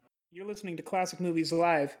You're listening to Classic Movies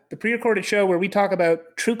Live, the pre-recorded show where we talk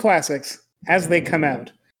about true classics as they come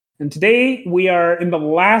out. And today we are in the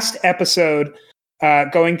last episode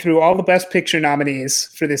going through all the Best Picture nominees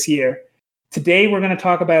for this year. Today we're going to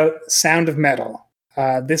talk about Sound of Metal.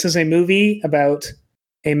 This is a movie about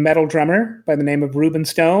a metal drummer by the name of Ruben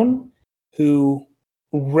Stone who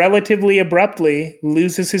relatively abruptly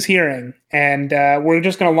loses his hearing. And we're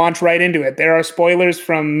just going to launch right into it. There are spoilers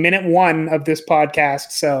from minute 1 of this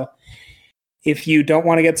podcast, so if you don't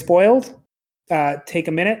want to get spoiled, take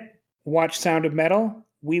a minute, watch Sound of Metal.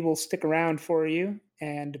 We will stick around for you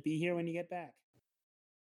and be here when you get back.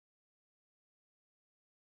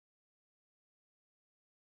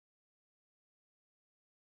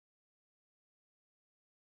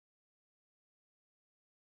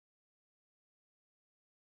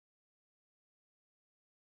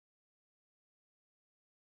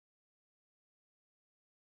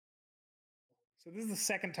 So this is the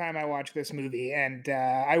second time I watched this movie, and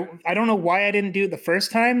I don't know why I didn't do it the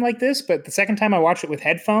first time like this, but the second time I watched it with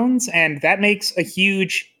headphones, and that makes a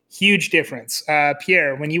huge difference.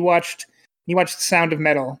 Pierre, when you watched Sound of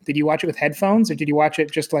Metal, did you watch it with headphones, or did you watch it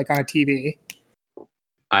just like on a TV?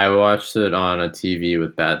 I watched it on a TV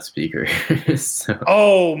with bad speakers. So.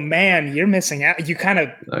 Oh man, you're missing out. You kind of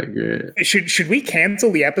should we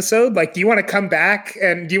cancel the episode? Like, do you want to come back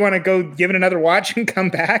and do you want to go give it another watch and come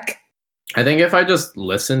back? I think if I just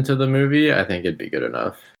listen to the movie, I think it'd be good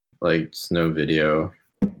enough. Like, just no video,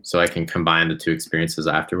 so I can combine the two experiences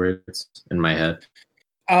afterwards in my head.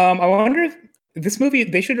 I wonder if this movie,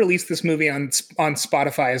 they should release this movie on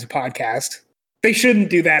Spotify as a podcast. They shouldn't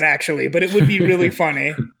do that, actually, but it would be really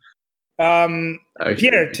funny.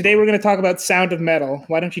 Pierre, today we're going to talk about Sound of Metal.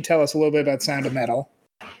 Why don't you tell us a little bit about Sound of Metal?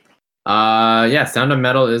 Sound of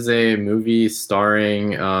Metal is a movie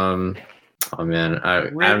starring... oh man, I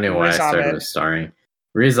don't know why I started with starring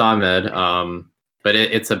Riz Ahmed. But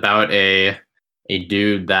it's about a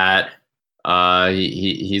dude that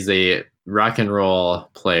he's a rock and roll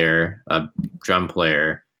player, a drum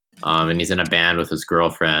player, and he's in a band with his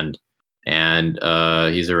girlfriend, and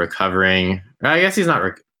he's a recovering. I guess he's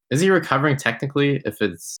not. Is he recovering technically? If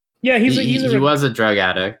it's he was a drug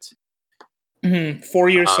addict. Mm-hmm. 4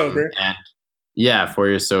 years sober. 4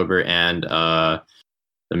 years sober, and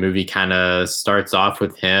the movie kind of starts off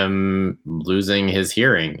with him losing his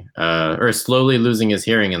hearing, or slowly losing his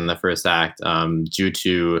hearing in the first act, due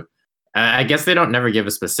to, I guess they don't never give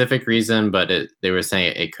a specific reason, but they were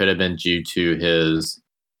saying it could have been due to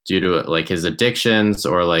like his addictions,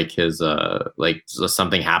 or like his like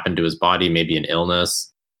something happened to his body, maybe an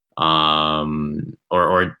illness,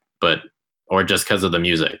 or just because of the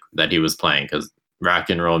music that he was playing, because rock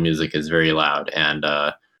and roll music is very loud, and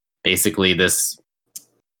basically this.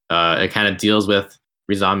 It kind of deals with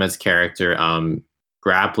Riz Ahmed's character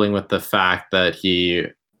grappling with the fact that he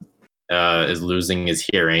is losing his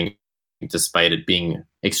hearing, despite it being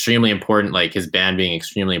extremely important, like his band being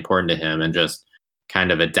extremely important to him, and just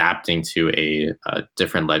kind of adapting to a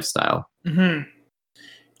different lifestyle. Mm-hmm.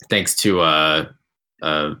 Thanks to,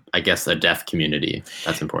 I guess, a deaf community.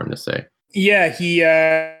 That's important to say. Yeah, he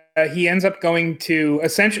ends up going to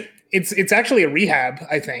essentially... It's actually a rehab,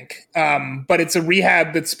 I think, but it's a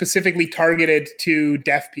rehab that's specifically targeted to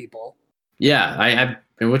deaf people. Yeah,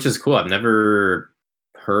 which is cool. I've never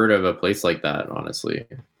heard of a place like that, honestly.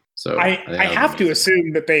 So I have to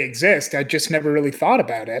assume that they exist. I just never really thought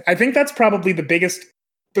about it. I think that's probably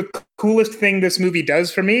the coolest thing this movie does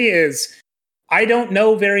for me is I don't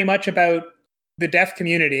know very much about the deaf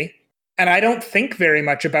community, and I don't think very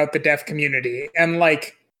much about the deaf community, and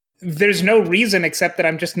like. There's no reason except that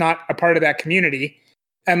I'm just not a part of that community.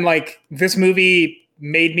 And like this movie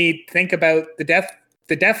made me think about the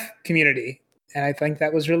deaf community. And I think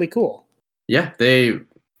that was really cool. Yeah,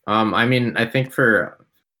 I mean, I think for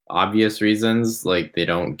obvious reasons, like they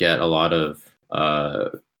don't get a lot of,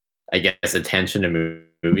 I guess, attention to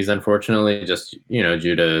movies, unfortunately, just,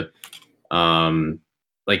 due to,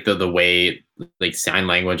 like the way, like sign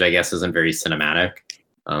language, I guess, isn't very cinematic.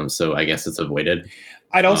 So I guess it's avoided.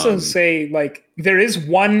 I'd also say, like, there is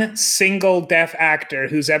one single deaf actor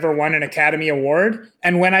who's ever won an Academy Award.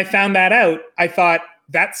 And when I found that out, I thought,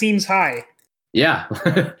 that seems high. Yeah,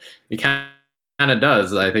 it kind of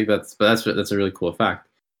does. I think that's a really cool fact.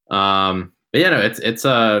 But yeah, no, it's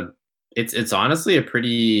honestly a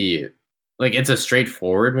pretty, like, it's a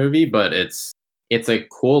straightforward movie, but it's a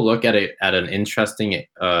cool look at an interesting,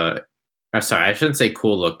 sorry, I shouldn't say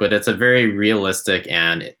cool look, but it's a very realistic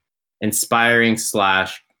and inspiring / sad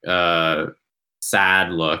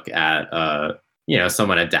look at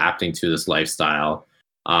someone adapting to this lifestyle.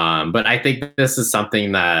 But I think this is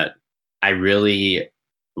something that I really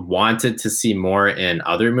wanted to see more in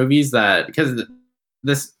other movies, that because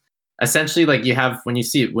this essentially, like, you have when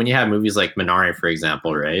you have movies like Minari, for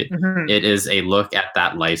example, right? Mhm. It is a look at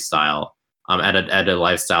that lifestyle, at a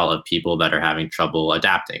lifestyle of people that are having trouble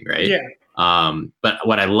adapting, right? Yeah. But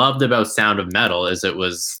what I loved about Sound of Metal is it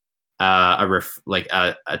was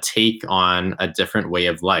a take on a different way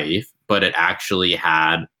of life, but it actually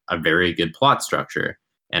had a very good plot structure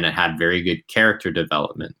and it had very good character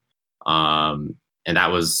development. And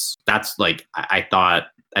that's like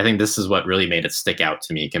I think this is what really made it stick out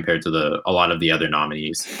to me compared to a lot of the other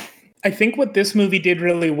nominees. I think what this movie did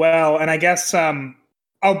really well, and I guess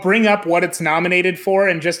I'll bring up what it's nominated for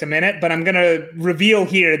in just a minute, but I'm going to reveal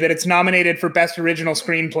here that it's nominated for Best Original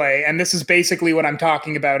Screenplay, and this is basically what I'm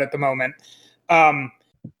talking about at the moment.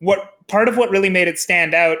 What part of what really made it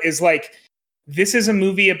stand out is, like, this is a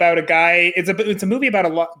movie about a guy. It's a movie about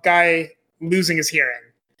a guy losing his hearing,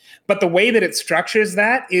 but the way that it structures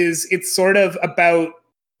that is it's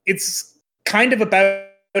kind of about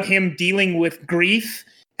him dealing with grief,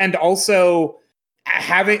 and also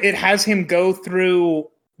it has him go through.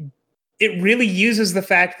 It really uses the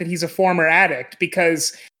fact that he's a former addict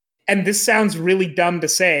because, and this sounds really dumb to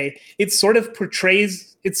say, it's sort of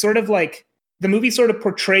like the movie sort of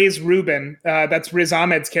portrays Ruben, that's Riz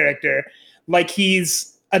Ahmed's character, like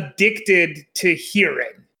he's addicted to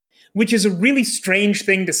hearing, which is a really strange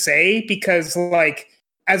thing to say because, like,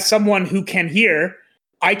 as someone who can hear,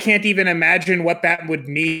 I can't even imagine what that would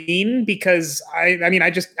mean because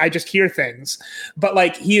I just hear things. But,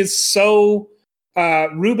 like, he is so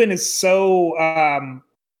Ruben is so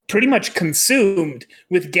pretty much consumed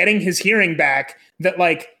with getting his hearing back that,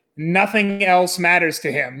 like, nothing else matters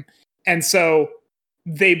to him. And so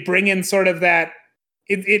they bring in sort of that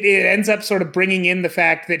it ends up sort of bringing in the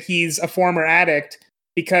fact that he's a former addict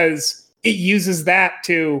because it uses that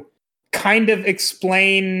to kind of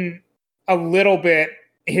explain a little bit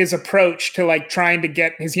his approach to, like, trying to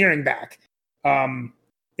get his hearing back.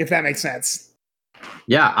 If that makes sense.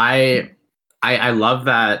 Yeah, I love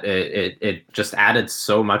that it just added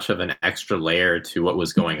so much of an extra layer to what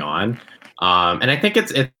was going on. And I think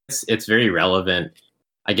it's very relevant,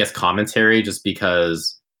 I guess, commentary, just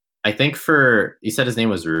because I think you said his name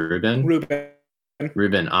was Ruben?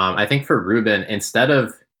 Ruben. I think for Ruben, instead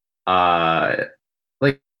of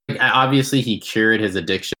obviously he cured his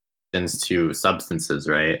addictions to substances,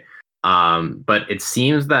 right? But it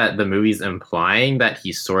seems that the movie's implying that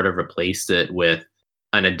he sort of replaced it with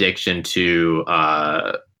an addiction to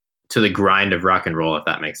the grind of rock and roll, if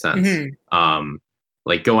that makes sense. Mm-hmm.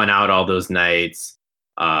 Like going out all those nights,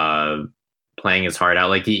 playing his heart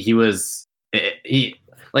out. Like he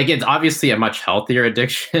like, it's obviously a much healthier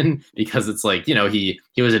addiction because it's like, you know, he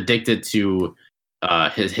was addicted to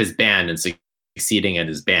his band and succeeding at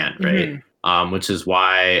his band, right? Mm-hmm. Which is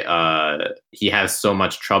why he has so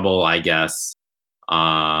much trouble, I guess,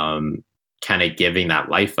 kind of giving that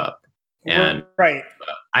life up. And right.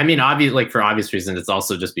 I mean, for obvious reasons, it's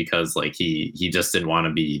also just because, like, he just didn't want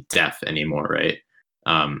to be deaf anymore, right?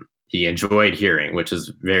 He enjoyed hearing, which is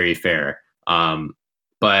very fair.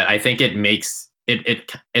 But I think it makes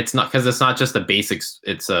it's not, because it's not just not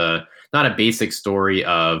a basic story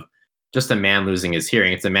of just a man losing his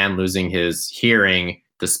hearing. It's a man losing his hearing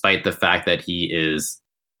despite the fact that he is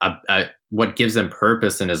what gives him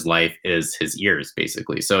purpose in his life is his ears,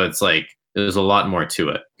 basically. So it's like there's a lot more to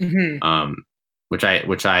it, mm-hmm.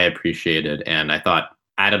 Which I appreciated, and I thought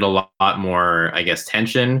added a lot more, I guess,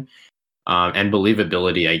 tension and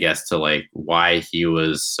believability, I guess, to, like, why he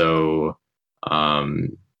was so,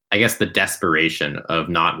 I guess, the desperation of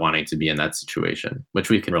not wanting to be in that situation, which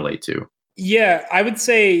we can relate to. Yeah, I would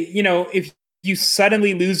say, you know, if you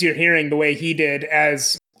suddenly lose your hearing the way he did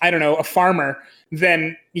as, I don't know, a farmer,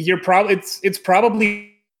 then it's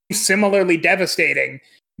probably similarly devastating.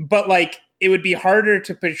 But, like, it would be harder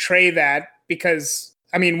to portray that because,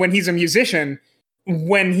 I mean, when he's a musician,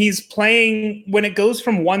 when it goes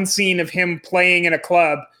from one scene of him playing in a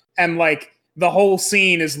club and, like, the whole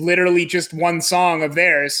scene is literally just one song of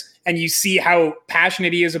theirs, and you see how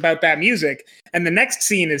passionate he is about that music, and the next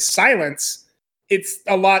scene is silence, it's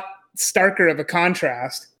a lot starker of a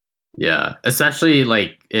contrast. Yeah, especially,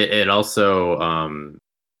 like, it also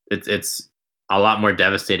it's a lot more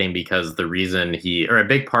devastating because the reason a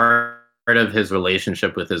big part of his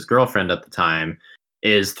relationship with his girlfriend at the time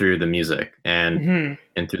is through the music and mm-hmm.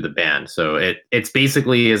 and through the band. So it's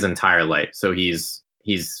basically his entire life. So he's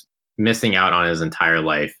missing out on his entire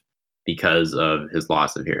life because of his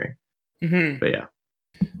loss of hearing. Mm-hmm. But yeah,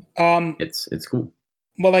 it's cool.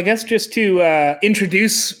 Well, I guess just to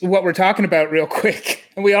introduce what we're talking about real quick,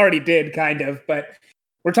 and we already did kind of, but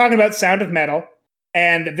we're talking about Sound of Metal.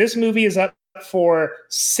 And this movie is up for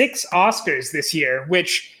 6 Oscars this year,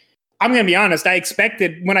 which I'm going to be honest, I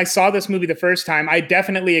expected when I saw this movie the first time, I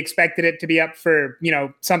definitely expected it to be up for,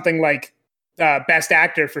 something like Best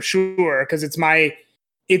Actor for sure, because it's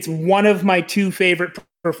one of my 2 favorite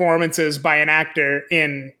performances by an actor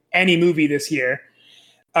in any movie this year.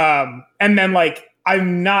 And then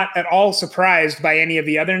I'm not at all surprised by any of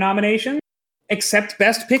the other nominations except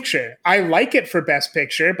Best Picture. I like it for Best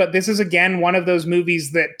Picture, but this is again one of those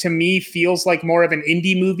movies that to me feels like more of an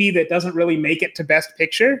indie movie that doesn't really make it to Best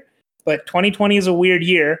Picture. But 2020 is a weird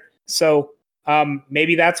year, so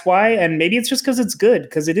maybe that's why, and maybe it's just because it's good,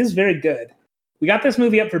 because it is very good. We got this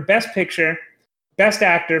movie up for Best Picture, Best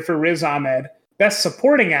Actor for Riz Ahmed, Best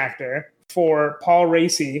Supporting Actor for Paul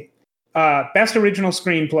Raci, Best Original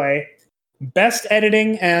Screenplay, Best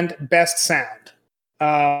Editing, and Best Sound.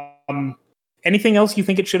 Anything else you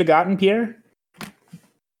think it should have gotten, Pierre?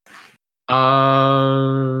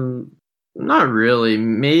 Not really.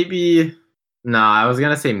 Maybe. No, I was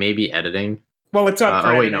gonna say maybe editing. Well, it's up.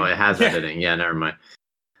 Oh wait, no, it has editing. Yeah, never mind.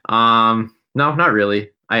 No, not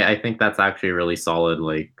really. I think that's actually a really solid,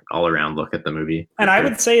 all around look at the movie. And I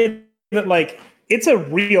would say that it's a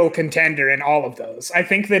real contender in all of those. I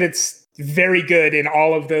think that it's very good in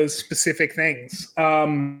all of those specific things.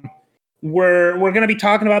 We're going to be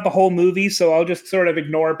talking about the whole movie, so I'll just sort of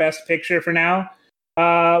ignore Best Picture for now.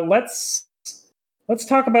 Let's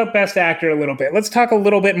talk about Best Actor a little bit. Let's talk a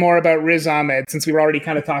little bit more about Riz Ahmed, since we were already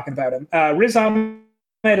kind of talking about him. Riz Ahmed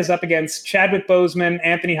is up against Chadwick Boseman,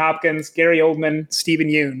 Anthony Hopkins, Gary Oldman, Stephen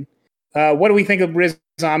Yeun. What do we think of Riz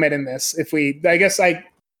Ahmed in this? I guess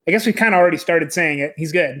we kind of already started saying it.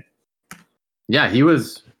 He's good. Yeah, he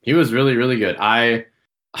was really, really good.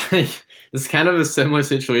 It's kind of a similar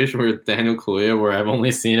situation with Daniel Kaluuya, where I've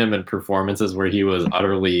only seen him in performances where he was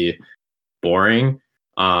utterly boring.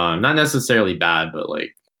 Not necessarily bad, but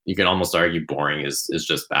you could almost argue boring is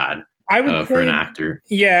just bad. I would for an actor.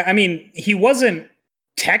 Yeah, I mean, he wasn't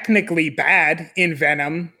technically bad in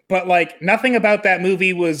Venom, but nothing about that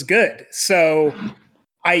movie was good. So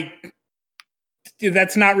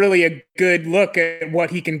that's not really a good look at what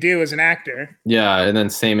he can do as an actor. Yeah, and then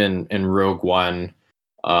same in Rogue One.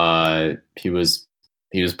 He was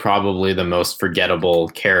probably the most forgettable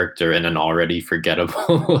character in an already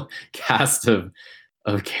forgettable cast of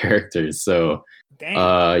characters. So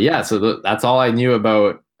that's all I knew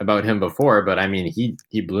about him before. But I mean,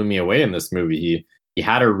 he blew me away in this movie. He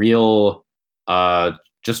had a real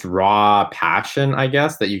just raw passion, I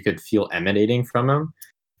guess, that you could feel emanating from him,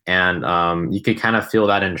 and you could kind of feel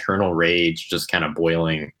that internal rage just kind of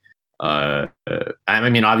boiling. I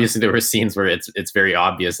mean, obviously there were scenes where it's very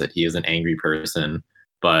obvious that he is an angry person,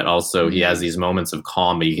 but also he has these moments of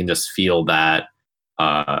calm, but you can just feel that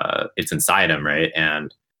it's inside him, right?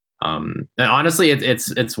 And honestly,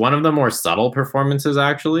 it's one of the more subtle performances,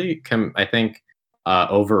 actually, I think,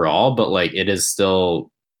 overall, but it is still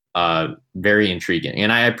very intriguing,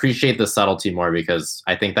 and I appreciate the subtlety more because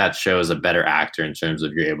I think that shows a better actor in terms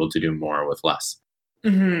of you're able to do more with less.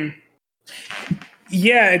 Mm-hmm.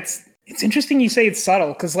 Yeah, it's interesting you say it's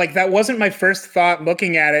subtle, because that wasn't my first thought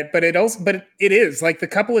looking at it, but it is the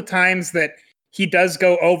couple of times that he does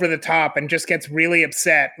go over the top and just gets really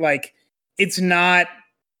upset. It's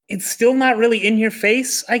still not really in your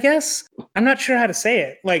face, I guess. I'm not sure how to say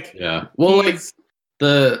it. Yeah. Well,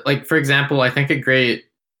 for example, I think a great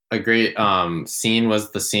scene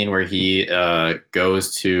was the scene where he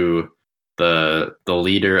goes to the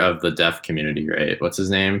leader of the deaf community, right? What's his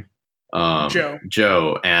name?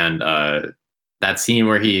 Joe, and that scene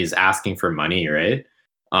where he's asking for money, right?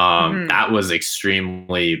 That was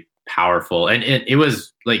extremely powerful, and it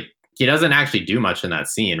was he doesn't actually do much in that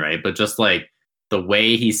scene, right? But just the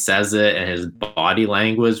way he says it and his body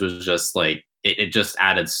language was just it just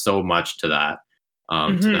added so much to that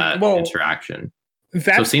interaction.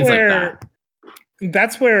 That's scenes where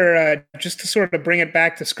that's where just to sort of bring it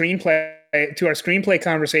back to our screenplay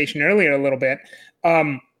conversation earlier a little bit.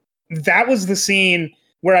 That was the scene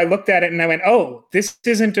where I looked at it and I went, oh, this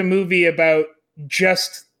isn't a movie about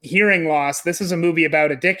just hearing loss. This is a movie about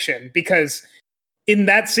addiction, because in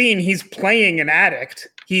that scene, he's playing an addict.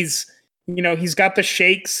 He's got the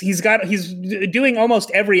shakes. He's doing almost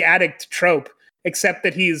every addict trope, except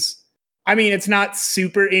that it's not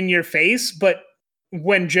super in your face. But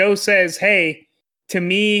when Joe says, hey, to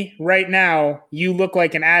me right now, you look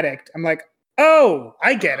like an addict, I'm like, oh,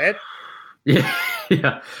 I get it. Yeah.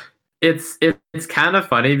 Yeah. It's kind of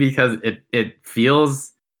funny because it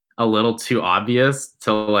feels a little too obvious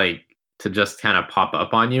to just kind of pop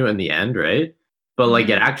up on you in the end, right? But it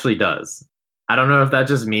actually does. I don't know if that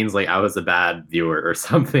just means I was a bad viewer or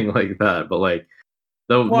something like that, but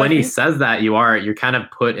Though when he says that, you're kind of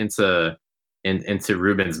put into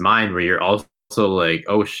Ruben's mind, where you're also like,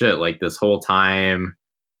 oh shit, like this whole time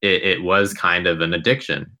it was kind of an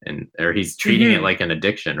addiction, or he's treating it like an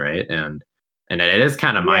addiction, right? And it is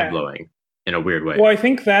kind of mind blowing in a weird way. Well, I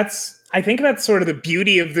think that's sort of the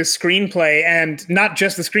beauty of the screenplay, and not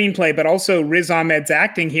just the screenplay, but also Riz Ahmed's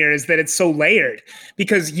acting here, is that it's so layered,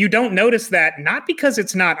 because you don't notice that, not because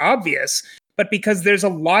it's not obvious, but because there's a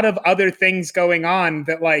lot of other things going on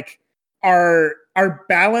that like are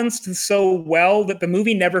balanced so well that the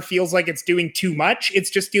movie never feels like it's doing too much. It's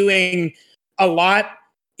just doing a lot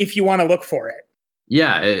if you want to look for it.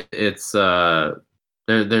 Yeah, it's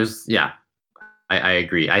there's I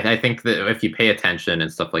agree. I think that if you pay attention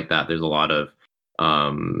and stuff like that, there's a lot of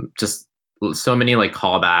just so many like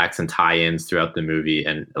callbacks and tie-ins throughout the movie,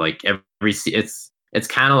 and like it's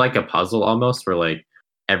kind of like a puzzle almost, where like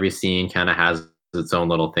every scene kind of has its own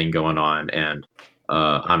little thing going on, and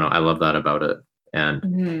I don't know, I love that about it.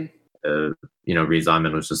 And Riz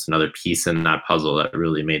Ahmed was just another piece in that puzzle that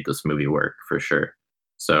really made this movie work for sure.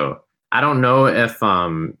 So I don't know if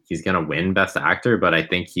he's gonna win Best Actor, but I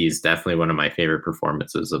think he's definitely one of my favorite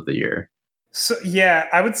performances of the year. So yeah,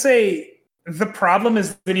 I would say the problem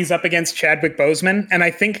is that he's up against Chadwick Boseman, and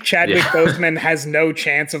I think Chadwick Boseman has no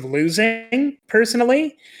chance of losing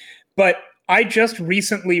personally. But I just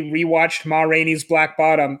recently rewatched Ma Rainey's Black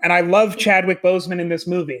Bottom, and I love Chadwick Boseman in this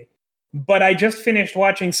movie. But I just finished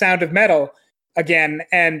watching Sound of Metal again,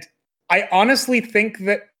 and I honestly think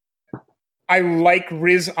that I like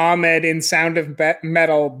Riz Ahmed in Sound of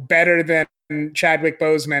Metal better than Chadwick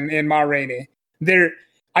Boseman in Ma Rainey.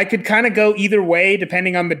 I could kind of go either way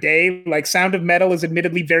depending on the day. Like Sound of Metal is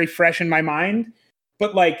admittedly very fresh in my mind,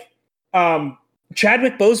 but like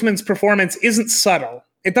Chadwick Boseman's performance isn't subtle.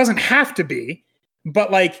 It doesn't have to be,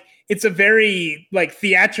 but like it's a very like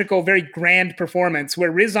theatrical, very grand performance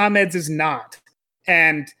where Riz Ahmed's is not.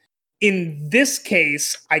 And in this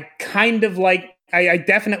case, I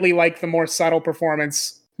definitely like the more subtle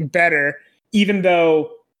performance better, even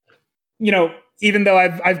though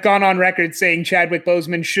I've gone on record saying Chadwick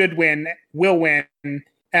Boseman will win.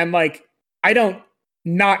 And like, I don't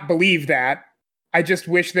not believe that. I just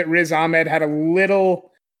wish that Riz Ahmed had a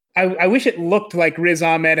little, I wish it looked like Riz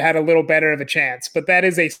Ahmed had a little better of a chance, but that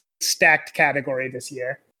is a stacked category this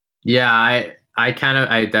year. Yeah, I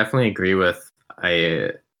definitely agree with,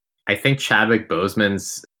 I think Chadwick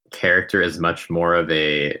Boseman's character is much more of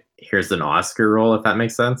a here's an Oscar role, if that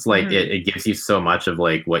makes sense. Like it gives you so much of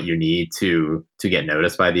like what you need to get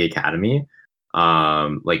noticed by the Academy.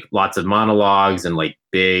 Like lots of monologues and like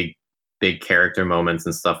big character moments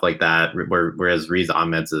and stuff like that. Whereas Riz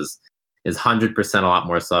Ahmed's is 100% a lot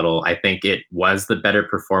more subtle. I think it was the better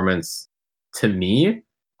performance to me.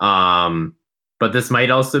 But this might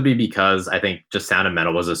also be because I think just Sound of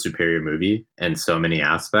Metal was a superior movie in so many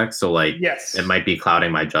aspects. So like, it might be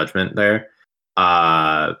clouding my judgment there.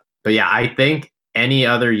 But yeah, I think any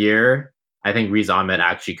other year, I think Riz Ahmed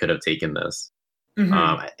actually could have taken this.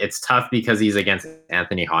 It's tough because he's against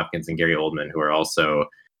Anthony Hopkins and Gary Oldman, who are also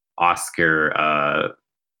Oscar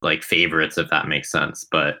like favorites, if that makes sense.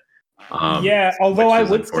 But although I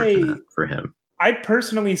would say for him, I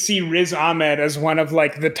personally see Riz Ahmed as one of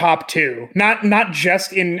like the top two, not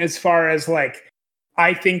just in as far as like,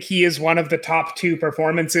 I think he is one of the top two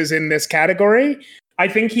performances in this category. I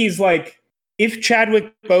think he's like, if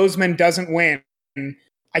Chadwick Boseman doesn't win,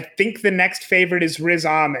 I think the next favorite is Riz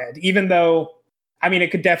Ahmed, even though, I mean, it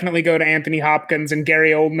could definitely go to Anthony Hopkins, and Gary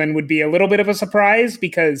Oldman would be a little bit of a surprise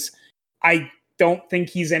because I don't think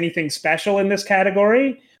he's anything special in this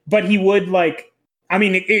category, but he would like, I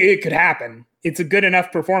mean, it could happen. It's a good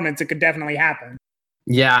enough performance. It could definitely happen.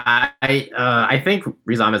 Yeah, I think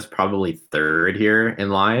Riz Ahmed's probably third here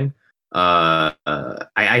in line.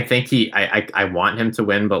 I think I want him to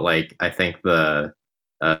win, but like I think the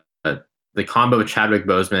combo of Chadwick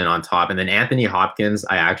Boseman on top, and then Anthony Hopkins,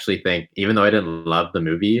 I actually think, even though I didn't love the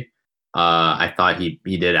movie, I thought he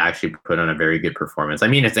did actually put on a very good performance. I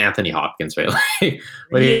mean, it's Anthony Hopkins, right? Like,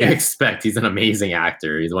 what do you expect? He's an amazing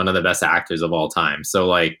actor. He's one of the best actors of all time. So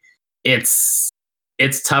like, it's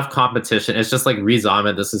tough competition. It's just like Riz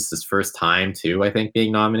Ahmed, this is his first time too, I think,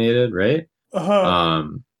 being nominated, right?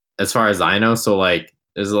 As far as I know. So like,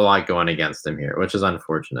 there's a lot going against him here, which is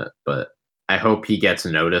unfortunate, but I hope he gets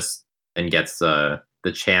noticed and gets the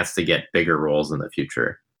chance to get bigger roles in the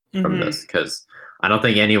future from this, because I don't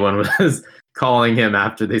think anyone was calling him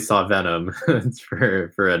after they saw Venom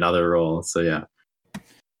for another role. So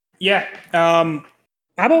yeah. How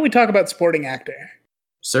about we talk about supporting actor?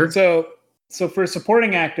 Sure. So for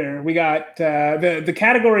supporting actor, we got the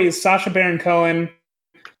category is Sacha Baron Cohen,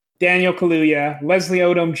 Daniel Kaluuya, Leslie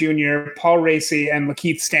Odom Jr., Paul Raci, and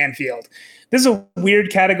Lakeith Stanfield. This is a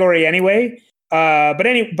weird category anyway.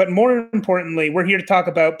 But more importantly, we're here to talk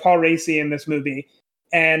about Paul Raci in this movie.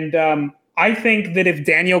 And I think that if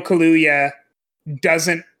Daniel Kaluuya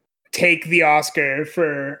doesn't take the Oscar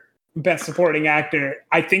for Best Supporting Actor,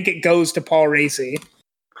 I think it goes to Paul Raci.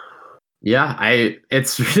 Yeah,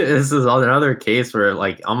 this is another case where,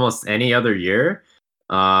 like, almost any other year,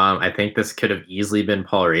 I think this could have easily been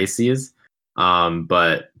Paul Raci's.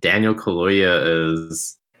 But Daniel Kaluuya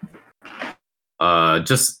is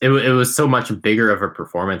it was so much bigger of a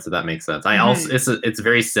performance, if that makes sense. It's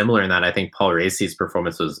very similar in that I think Paul Raci's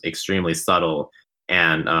performance was extremely subtle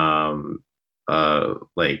and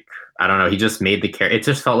like, I don't know, he just made the character. It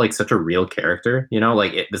just felt like such a real character, you know,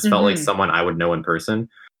 like this felt like someone I would know in person,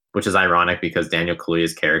 which is ironic because Daniel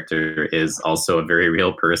Kaluuya's character is also a very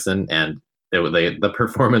real person, and the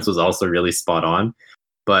performance was also really spot on.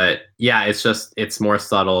 But yeah, it's more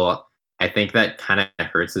subtle. I think that kind of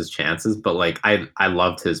hurts his chances, but like I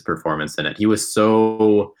loved his performance in it. He was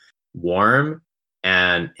so warm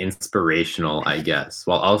and inspirational, I guess,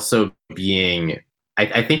 while also being,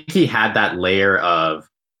 I think he had that layer of,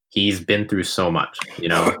 he's been through so much, you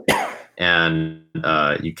know, and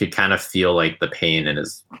you could kind of feel like the pain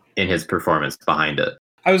in his performance behind it.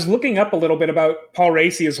 I was looking up a little bit about Paul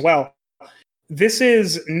Raci as well. This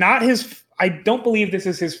is not I don't believe this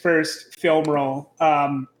is his first film role.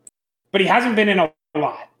 But he hasn't been in a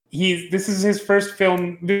lot. This is his first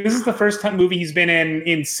film. This is the first movie he's been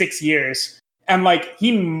in 6 years. And like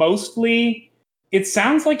it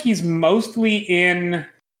sounds like he's mostly in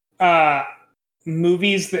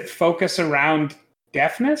movies that focus around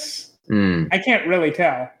deafness. I can't really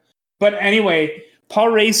tell. But anyway, Paul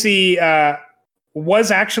Raci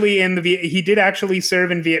was actually he did actually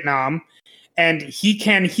serve in Vietnam, and he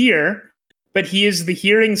can hear, but he is the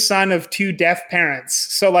hearing son of 2 deaf parents.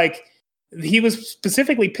 So like, he was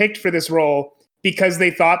specifically picked for this role because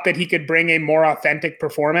they thought that he could bring a more authentic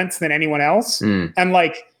performance than anyone else. And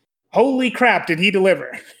like, holy crap, did he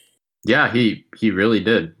deliver? Yeah, he really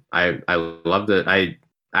did. I loved it. I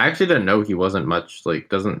actually didn't know he wasn't much like,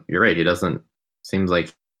 you're right, he doesn't seems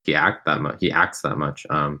like he acts that much.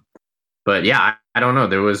 But yeah, I don't know,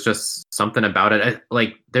 there was just something about it.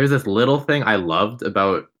 Like, there's this little thing I loved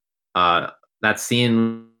about that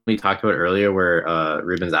scene we talked about earlier where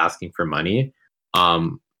Ruben's asking for money. I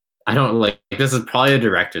don't like, this is probably a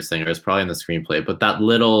director's thing, or it's probably in the screenplay, but that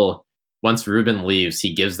little, once Ruben leaves,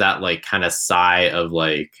 he gives that like kind of sigh of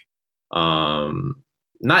like,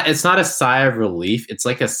 it's not a sigh of relief, it's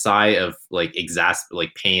like a sigh of like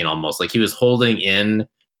like pain almost. Like he was holding in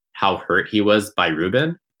how hurt he was by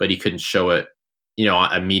Ruben, but he couldn't show it, you know,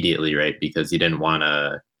 immediately, right? Because he didn't want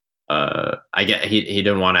to he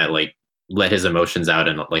didn't want to like let his emotions out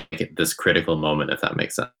in like this critical moment, if that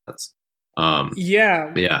makes sense.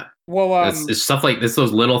 Yeah. Well, it's stuff like this,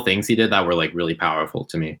 those little things he did that were like really powerful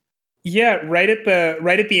to me. Yeah, right at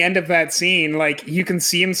the end of that scene, like you can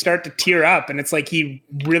see him start to tear up, and it's like he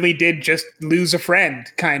really did just lose a friend,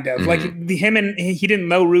 kind of. Like he didn't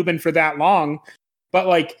know Ruben for that long, but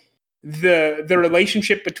like the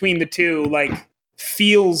relationship between the two like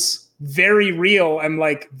feels very real and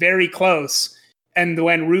like very close. And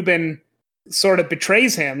when Ruben sort of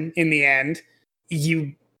betrays him in the end,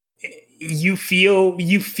 you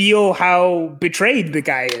feel how betrayed the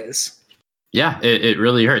guy is. Yeah, it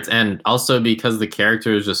really hurts. And also because the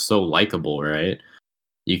character is just so likable, right?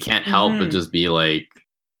 You can't help but just be like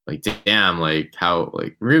damn, like how,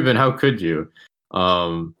 like, Ruben, how could you?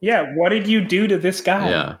 Yeah, what did you do to this guy?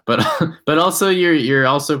 Yeah, but also you're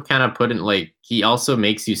also kind of put in, like, he also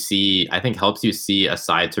makes you see, I think helps you see a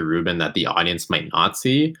side to Ruben that the audience might not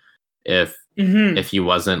see if he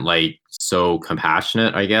wasn't like so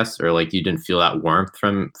compassionate, I guess, or like you didn't feel that warmth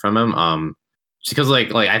from him. Just because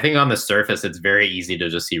like I think on the surface it's very easy to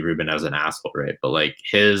just see Ruben as an asshole, right? But like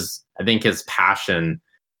I think his passion,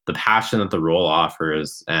 the passion that the role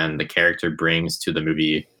offers and the character brings to the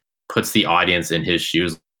movie puts the audience in his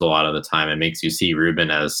shoes a lot of the time. It makes you see Ruben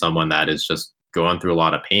as someone that is just going through a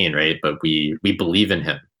lot of pain, right? But we believe in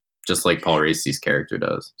him, just like Paul Raci's character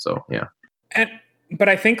does. So yeah. But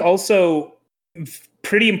I think also,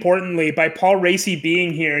 pretty importantly, by Paul Raci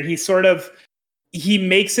being here, he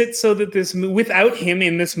makes it so that without him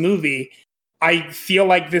in this movie, I feel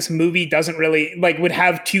like this movie doesn't really would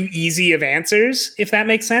have too easy of answers, if that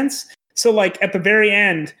makes sense. So like at the very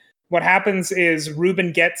end, what happens is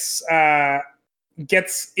Ruben gets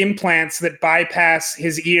implants that bypass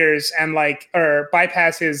his ears and or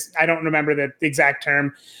bypass his, I don't remember the exact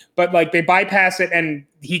term, but like they bypass it and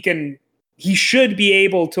he can he should be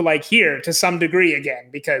able to like hear to some degree again,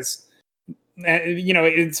 because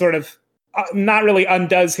it sort of not really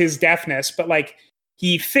undoes his deafness, but like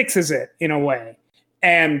he fixes it in a way.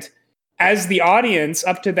 And as the audience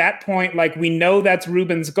up to that point, like we know that's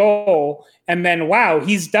Ruben's goal, and then wow,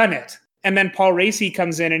 he's done it. And then Paul Raci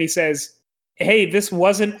comes in and he says, hey, this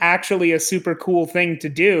wasn't actually a super cool thing to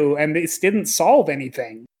do, and this didn't solve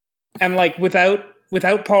anything. And like without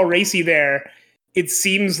Paul Raci there, it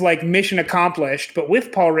seems like mission accomplished. But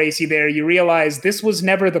with Paul Raci there, you realize this was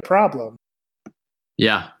never the problem.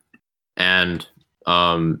 Yeah. And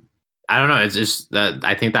I don't know, it's just that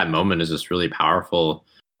I think that moment is just really powerful,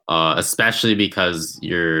 especially because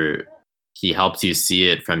he helps you see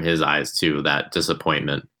it from his eyes too, that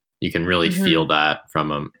disappointment. You can really feel that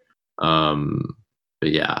from him. But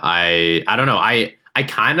yeah, I don't know. I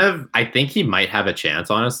think he might have a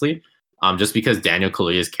chance, honestly. Just because Daniel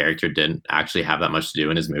Kaluuya's character didn't actually have that much to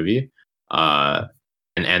do in his movie.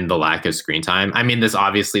 And the lack of screen time. I mean, that's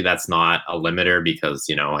not a limiter, because,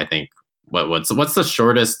 I think what's the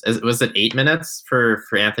shortest? Was it 8 minutes for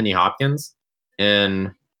Anthony Hopkins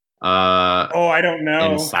in I don't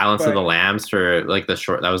know. In Silence of the Lambs for like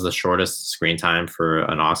that was the shortest screen time for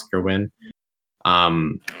an Oscar win.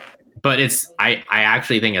 But I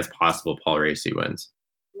actually think it's possible Paul Raci wins.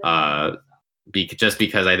 Just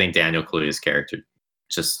because I think Daniel Kaluuya's character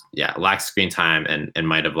just lacks screen time and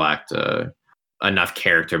might have lacked enough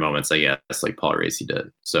character moments, I guess, like Paul Raci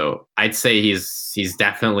did. So I'd say he's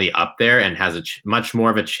definitely up there and has a much more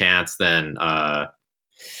of a chance than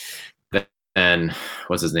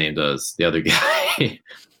what's his name does, the other guy.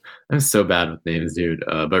 I'm so bad with names, dude.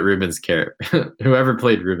 But Ruben's character, whoever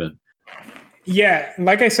played Ruben. Yeah,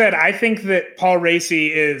 like I said, I think that Paul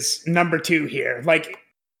Raci is number 2 here. Like,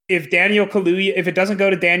 if it doesn't go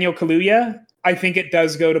to Daniel Kaluuya, I think it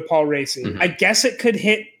does go to Paul Raci. Mm-hmm. I guess it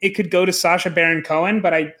could go to Sacha Baron Cohen,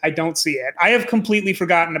 but I don't see it. I have completely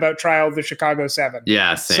forgotten about Trial of the Chicago 7.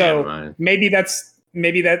 Yeah, same. So maybe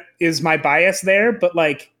that is my bias there, but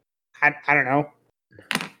like, I don't know.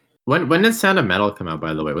 When did Sound of Metal come out,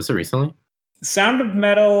 by the way? Was it recently? Sound of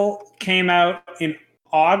Metal came out in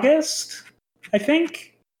August, I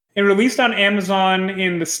think. It released on Amazon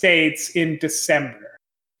in the States in December.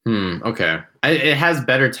 Okay. It has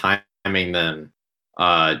better timing than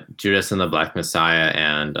Judas and the Black Messiah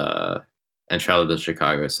and Trial of the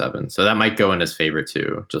Chicago 7. So that might go in his favor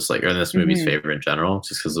too, just like, or in this movie's favor in general,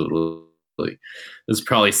 just because it was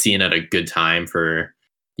probably seen at a good time for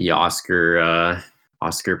the Oscar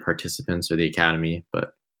participants or the Academy.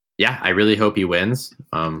 But yeah, I really hope he wins.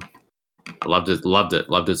 I loved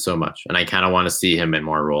it so much, and I kind of want to see him in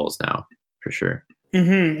more roles now, for sure.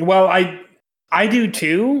 Well, I do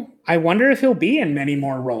too. I wonder if he'll be in many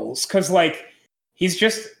more roles, because like he's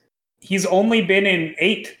only been in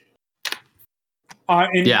 8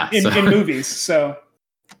 in movies, so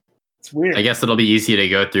it's weird. I guess it'll be easy to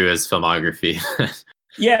go through his filmography.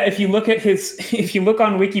 Yeah, if you look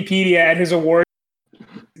on Wikipedia at his award,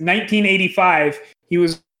 1985, he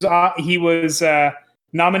was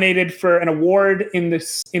nominated for an award in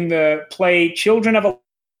the play Children of a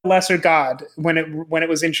Lesser God when it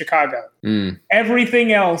was in Chicago.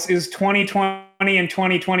 Everything else is 2020 and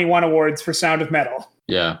 2021 awards for Sound of Metal.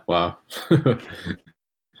 Yeah, wow.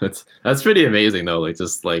 That's pretty amazing though, like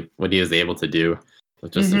just like what he was able to do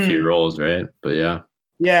with just a few roles, right? But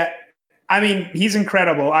yeah, I mean, he's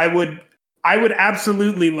incredible. I would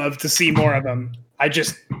absolutely love to see more of him. I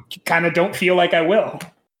just kind of don't feel like I will.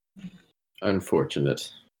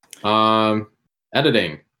 Unfortunate.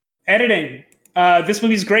 Editing. This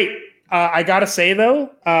movie's great. I gotta say though,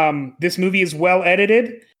 this movie is well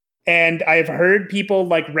edited, and I've heard people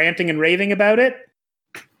like ranting and raving about it.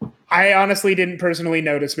 I honestly didn't personally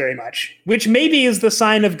notice very much, which maybe is the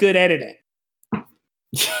sign of good editing.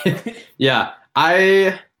 Yeah,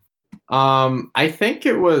 I think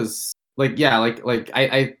it was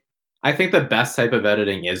I think the best type of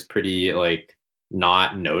editing is pretty like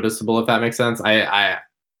not noticeable, if that makes sense. I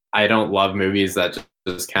don't love movies that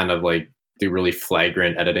just kind of like do really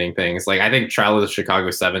flagrant editing things. Like I think Trial of the Chicago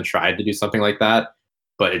 7 tried to do something like that,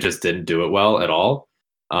 but it just didn't do it well at all.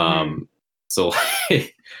 So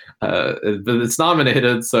like, it's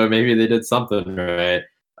nominated, so maybe they did something right.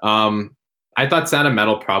 I thought Sound of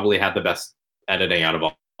Metal probably had the best editing out of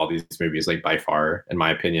all these movies, like by far, in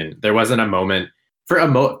my opinion. There wasn't a moment for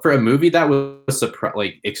a movie that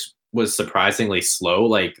was surprisingly slow,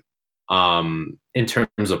 like in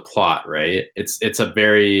terms of plot, right? It's a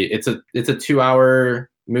 2-hour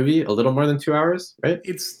movie, a little more than 2 hours, right?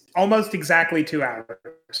 It's almost exactly 2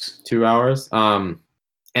 hours. 2 hours.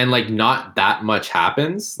 And like not that much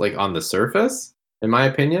happens like on the surface, in my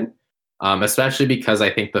opinion. especially because I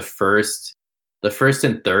think the first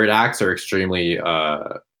and third acts are extremely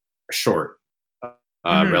short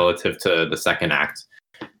relative to the second act,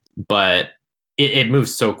 but it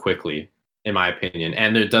moves so quickly, in my opinion,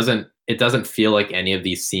 and it doesn't feel like any of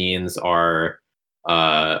these scenes are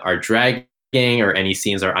dragging or any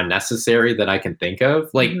scenes are unnecessary that I can think of.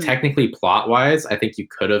 Like technically plot wise, I think you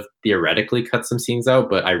could have theoretically cut some scenes out,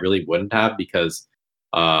 but I really wouldn't have because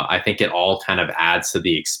I think it all kind of adds to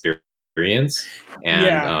the experience.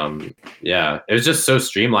 And it was just so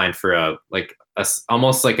streamlined for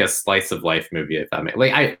almost like a slice of life movie. If that makes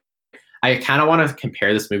I kind of want to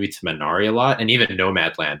compare this movie to Minari a lot, and even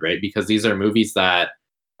Nomadland, right? Because these are movies that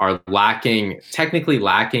are technically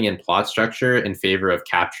lacking in plot structure in favor of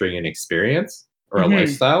capturing an experience or a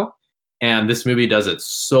lifestyle. And this movie does it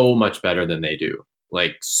so much better than they do.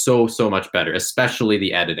 Like so much better, especially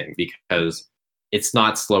the editing, because it's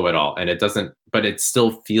not slow at all. And but it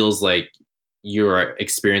still feels like you're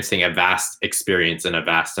experiencing a vast experience in a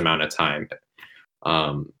vast amount of time.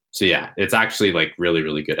 So yeah, it's actually like really,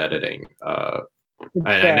 really good editing. I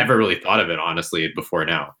never really thought of it honestly before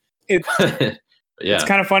now. It's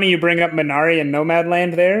kind of funny you bring up Minari and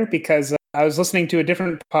Nomadland there, because I was listening to a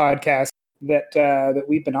different podcast that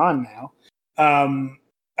we've been on now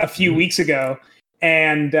a few weeks ago,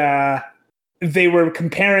 and they were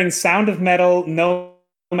comparing Sound of Metal,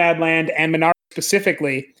 Nomadland, and Minari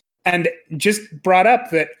specifically, and just brought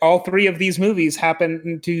up that all three of these movies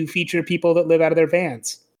happen to feature people that live out of their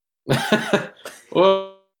vans.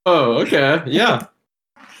 Whoa, okay, yeah,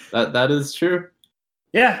 that is true.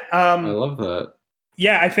 Yeah, I love that.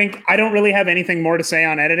 Yeah, I don't really have anything more to say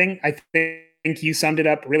on editing. I think you summed it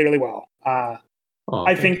up really, really well.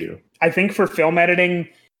 I think for film editing,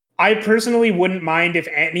 I personally wouldn't mind if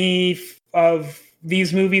any of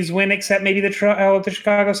these movies win, except maybe the trial of the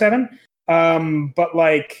Chicago 7. But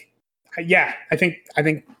like, yeah, I think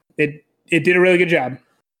it did a really good job.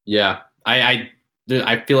 Yeah, I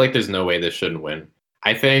feel like there's no way this shouldn't win.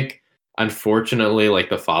 I think, unfortunately, like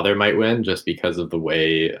The Father might win just because of the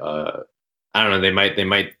way. I don't know.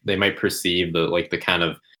 They might perceive the kind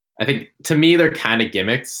of. I think to me they're kind of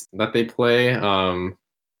gimmicks that they play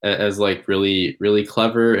as like really, really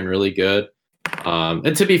clever and really good.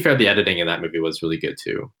 And to be fair, the editing in that movie was really good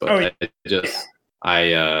too. But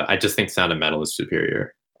I just think Sound of Metal is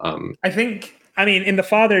superior. I mean, in The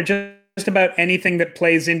Father, just about anything that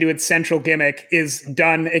plays into its central gimmick is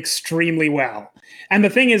done extremely well. And the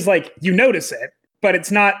thing is, like, you notice it, but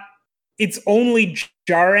it's only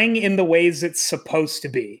jarring in the ways it's supposed to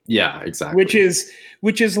be. Yeah, exactly.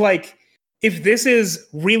 Which is like, if this is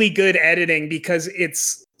really good editing because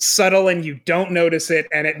it's subtle and you don't notice it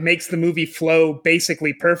and it makes the movie flow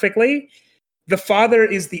basically perfectly, The Father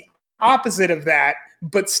is the opposite of that,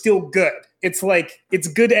 but still good. It's like, it's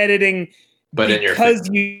good editing but because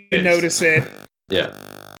you notice it. Yeah.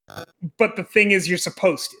 But the thing is, you're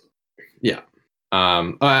supposed to. Yeah.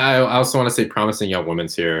 I also want to say Promising Young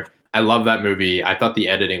Woman's here. I love that movie. I thought the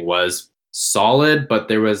editing was solid, but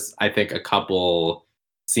there was, I think, a couple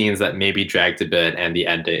scenes that maybe dragged a bit, and the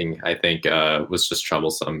ending, I think, was just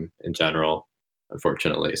troublesome in general,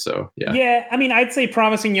 unfortunately. So, yeah. Yeah, I mean, I'd say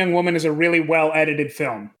Promising Young Woman is a really well-edited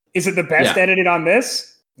film. Is it the best edited on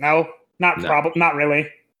this? No, not really.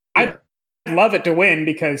 Yeah. I'd love it to win,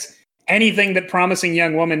 because anything that Promising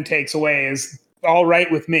Young Woman takes away is all right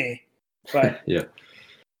with me. But yeah.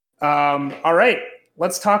 All right.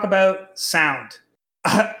 Let's talk about sound.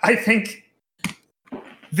 I think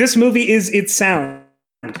this movie is its sound.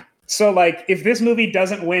 So, like, if this movie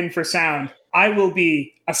doesn't win for sound, I will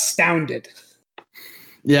be astounded.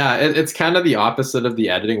 Yeah, it's kind of the opposite of the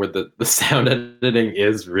editing, where the sound editing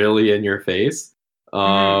is really in your face.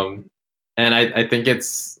 And I think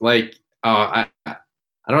it's like, I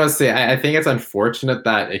don't want to say, I think it's unfortunate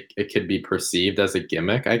that it could be perceived as a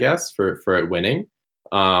gimmick, I guess, for it winning.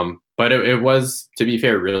 But it was, to be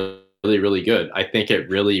fair, really, really, really good. I think it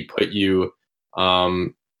really put you,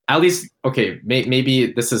 at least, okay,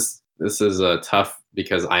 maybe this is tough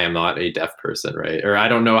because I am not a deaf person, right? Or I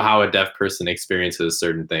don't know how a deaf person experiences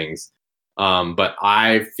certain things. But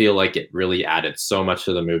I feel like it really added so much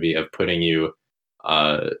to the movie of putting you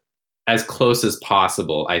as close as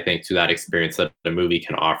possible, I think, to that experience that the movie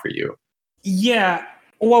can offer you. Yeah.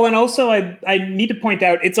 Well, and also I need to point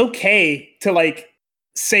out, it's okay to like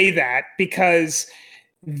say that, because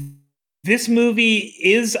this movie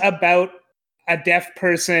is about a deaf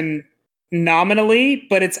person nominally,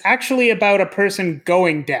 but it's actually about a person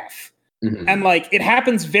going deaf. Mm-hmm. And like, it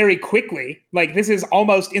happens very quickly. Like, this is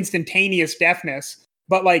almost instantaneous deafness,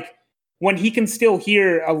 but like when he can still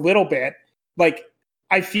hear a little bit, like,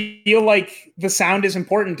 I feel like the sound is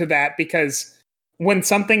important to that, because when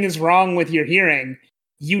something is wrong with your hearing,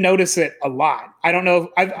 you notice it a lot. I don't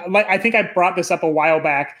know. I think I brought this up a while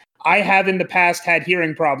back. I have in the past had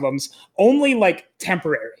hearing problems, only like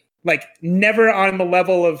temporary, like never on the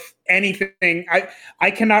level of anything.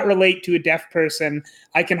 I cannot relate to a deaf person.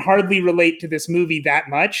 I can hardly relate to this movie that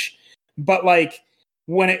much. But like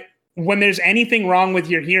when there's anything wrong with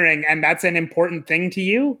your hearing and that's an important thing to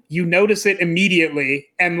you, you notice it immediately.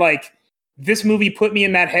 And like this movie put me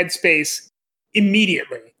in that headspace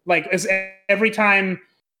immediately. Like as every time,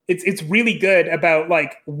 it's really good about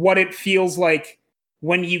like what it feels like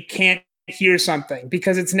when you can't hear something,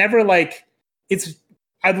 because it's never like, it's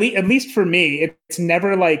at least for me, it's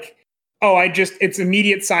never like, oh, it's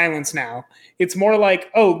immediate silence now. It's more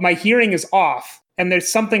like, oh, my hearing is off and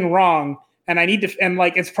there's something wrong and I need to, and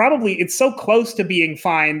like, it's so close to being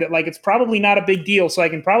fine that like, it's probably not a big deal. So I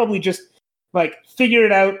can probably just like figure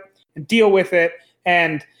it out and deal with it.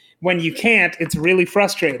 And when you can't, it's really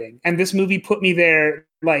frustrating. And this movie put me there,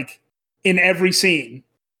 like in every scene.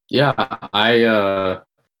 Yeah, I'm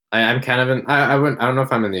kind of in. I don't know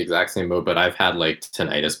if I'm in the exact same mode, but I've had like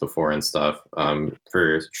tinnitus before and stuff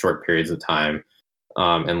for short periods of time,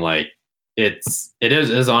 and like it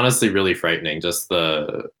is honestly really frightening. Just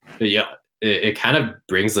it kind of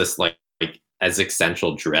brings this like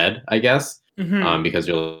existential dread, I guess, because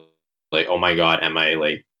you're like, oh my god, am I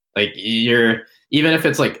like you're, even if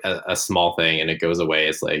it's like a small thing and it goes away,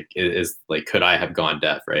 it's like, could I have gone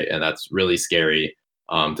deaf, right? And that's really scary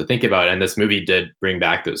to think about. And this movie did bring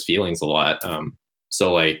back those feelings a lot.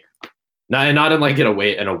 So like, not in like in a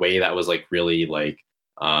way that was like really like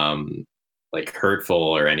hurtful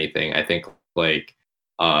or anything. I think like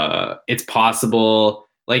it's possible.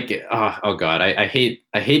 Like oh god, I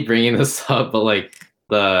hate bringing this up, but like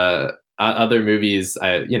the other movies,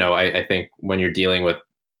 I think when you're dealing with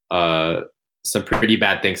some pretty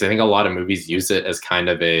bad things, I think a lot of movies use it as kind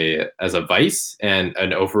of as a vice and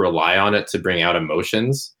over rely on it to bring out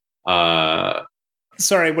emotions.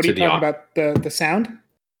 Sorry, what are you talking about? The sound?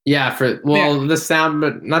 Yeah, the sound,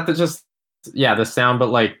 but not the sound, but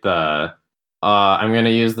like the I'm gonna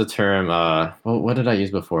use the term what did I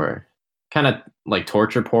use before? Kind of like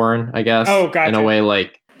torture porn, I guess. Oh, gotcha. In a way,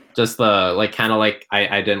 like just the like kind of like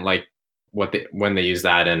I didn't like when they use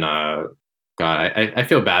that in God, I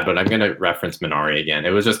feel bad, but I'm gonna reference Minari again.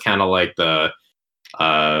 It was just kind of like the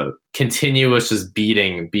continuous just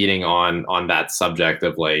beating on that subject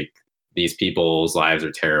of like these people's lives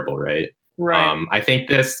are terrible, right? Right. I think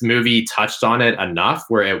this movie touched on it enough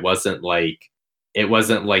where it wasn't like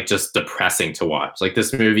just depressing to watch. Like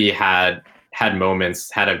this movie had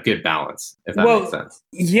moments, had a good balance, if that makes sense.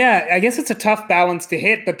 Yeah, I guess it's a tough balance to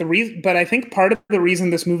hit, but I think part of the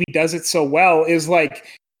reason this movie does it so well is like,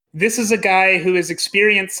 this is a guy who has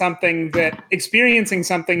experiencing something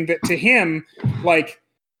that to him, like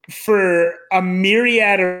for a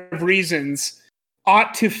myriad of reasons,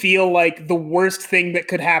 ought to feel like the worst thing that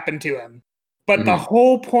could happen to him. But the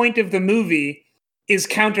whole point of the movie is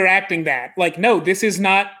counteracting that. Like, no, this is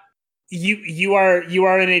not, you are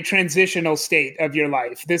in a transitional state of your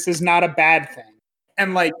life. This is not a bad thing.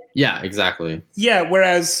 And like, yeah, exactly. Yeah.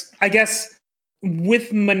 Whereas I guess with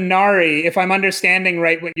Minari, if I'm understanding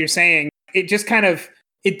right what you're saying, it does kind of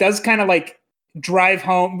like drive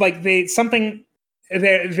home, like they'll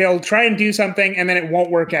try and do something and then it won't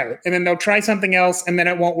work out. And then they'll try something else and then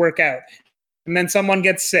it won't work out. And then someone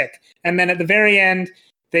gets sick. And then at the very end,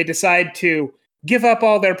 they decide to give up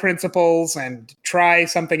all their principles and try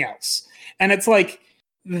something else. And it's like,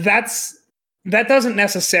 that doesn't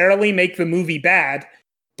necessarily make the movie bad,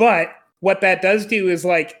 but what that does do is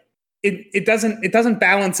like, it doesn't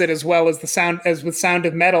balance it as well as with Sound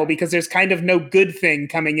of Metal, because there's kind of no good thing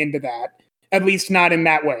coming into that, at least not in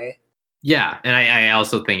that way. Yeah, and I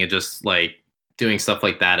also think it just like doing stuff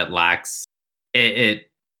like that, it lacks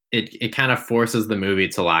it kind of forces the movie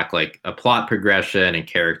to lack like a plot progression and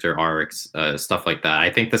character arcs, stuff like that. I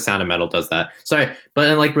think the Sound of Metal does that. Sorry, but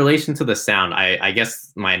in like relation to the sound, I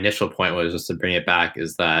guess my initial point was just to bring it back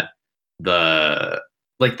is that the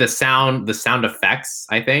sound effects,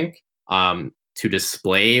 I think, to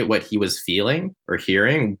display what he was feeling or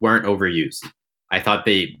hearing weren't overused. I thought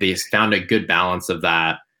they found a good balance of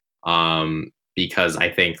that, because I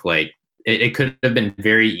think like it could have been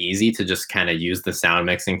very easy to just kind of use the sound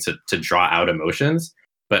mixing to draw out emotions.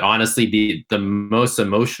 But honestly, the most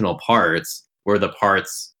emotional parts were the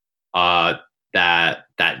parts that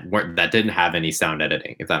didn't have any sound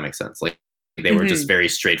editing, if that makes sense. Like they were just very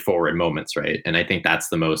straightforward moments, right? And I think that's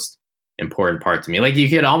the most important part to me. Like you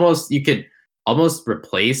could almost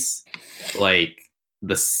replace like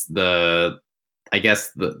the I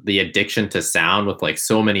guess the addiction to sound with like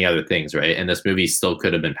so many other things, right? And this movie still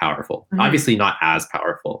could have been powerful. Mm-hmm. Obviously not as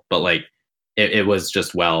powerful, but like it was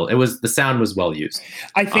just the sound was well used.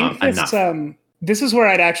 I think this is where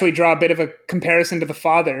I'd actually draw a bit of a comparison to The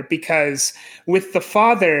Father, because with The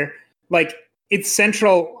Father, like its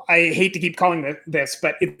central, I hate to keep calling this,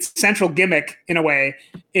 but its central gimmick in a way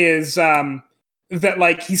is that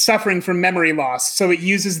like he's suffering from memory loss. So it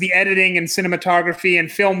uses the editing and cinematography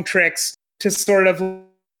and film tricks to sort of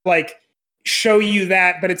like show you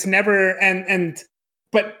that, but it's never,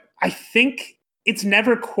 but I think it's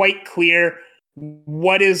never quite clear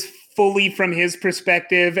what is fully from his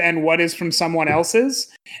perspective and what is from someone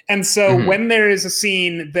else's. And so when there is a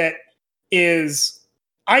scene that is,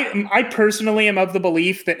 I personally am of the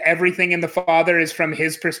belief that everything in The Father is from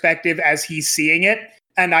his perspective as he's seeing it.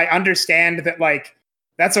 And I understand that like,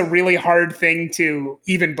 that's a really hard thing to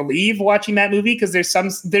even believe watching that movie, because there's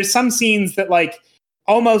some scenes that like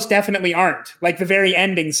almost definitely aren't, like the very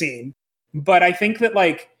ending scene. But I think that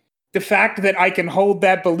like the fact that I can hold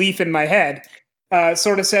that belief in my head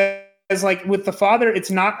sort of says like with The Father,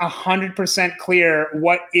 it's not 100% clear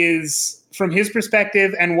what is from his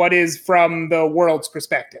perspective and what is from the world's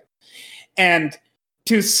perspective. And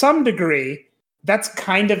to some degree, that's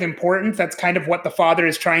kind of important. That's kind of what The Father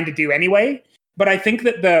is trying to do anyway. But I think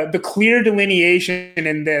that the clear delineation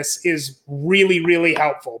in this is really, really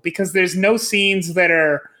helpful, because there's no scenes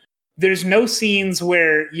where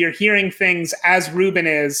you're hearing things as Ruben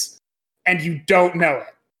is and you don't know it.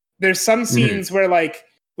 There's some scenes where like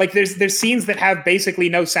there's scenes that have basically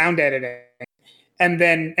no sound editing. And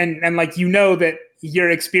then and like you know that you're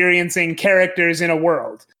experiencing characters in a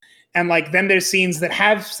world. And like then there's scenes that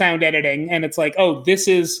have sound editing and it's like, oh, this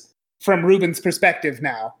is from Ruben's perspective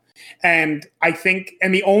now. And I think,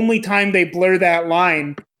 and the only time they blur that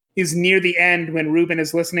line is near the end when Ruben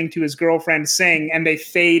is listening to his girlfriend sing and they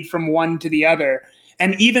fade from one to the other.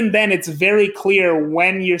 And even then it's very clear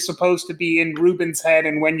when you're supposed to be in Ruben's head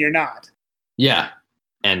and when you're not. Yeah.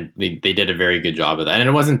 And they did a very good job of that. And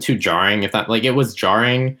it wasn't too jarring, if that, like, it was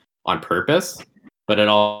jarring on purpose, but it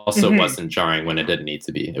also wasn't jarring when it didn't need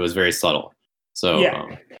to be. It was very subtle. So,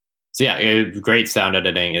 great sound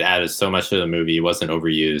editing. It added so much to the movie. It wasn't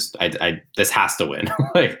overused. This has to win.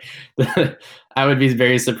 Like, I would be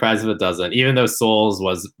very surprised if it doesn't, even though Souls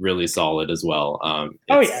was really solid as well.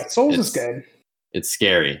 Souls is good. It's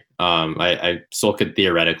scary. Soul could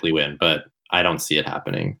theoretically win, but I don't see it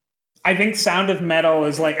happening. I think Sound of Metal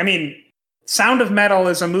is Sound of Metal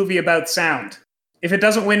is a movie about sound. If it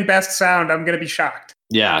doesn't win Best Sound, I'm going to be shocked.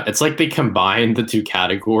 Yeah, it's like they combined the two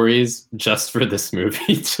categories just for this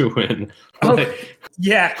movie to win.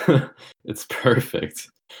 Yeah. It's perfect.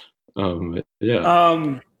 Well,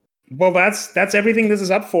 that's everything this is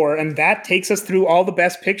up for, and that takes us through all the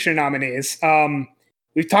Best Picture nominees.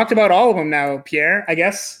 We've talked about all of them now, Pierre. I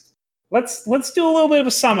guess let's do a little bit of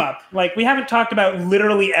a sum up. Like, we haven't talked about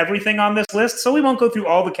literally everything on this list, so we won't go through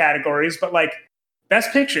all the categories, but like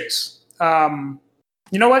Best Pictures.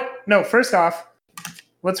 You know what? No, first off,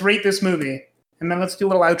 let's rate this movie, and then let's do a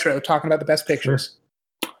little outro talking about the Best Pictures.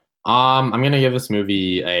 Sure. I'm going to give this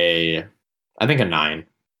movie a 9. I think a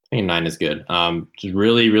 9 is good. Just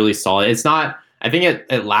really, really solid. It's not, I think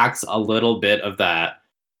it lacks a little bit of that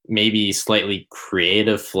maybe slightly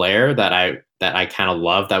creative flair that I kind of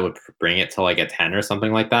love that would bring it to like a 10 or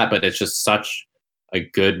something like that. But it's just such a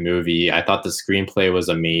good movie. I thought the screenplay was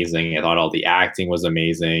amazing. I thought all the acting was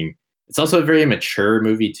amazing. It's also a very mature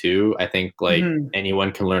movie too. I think like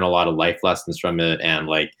anyone can learn a lot of life lessons from it. And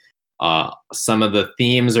like some of the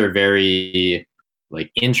themes are very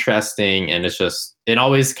like interesting. And it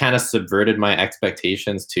always kind of subverted my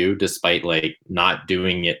expectations too, despite like not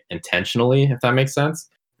doing it intentionally, if that makes sense.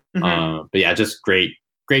 But yeah, just great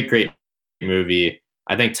movie.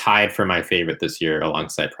 I think tied for my favorite this year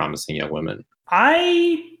alongside Promising Young Women.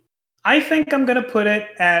 I think I'm gonna put it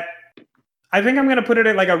at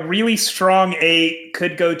like a really strong 8,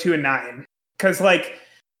 could go to a 9. Because like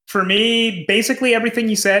for me, basically everything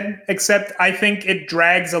you said, except I think it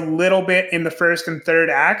drags a little bit in the first and third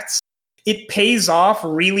acts. It pays off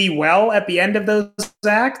really well at the end of those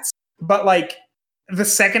acts, but like the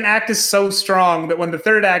second act is so strong that when the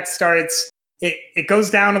third act starts, it goes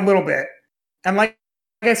down a little bit. And like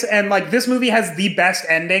I guess, and like this movie has the best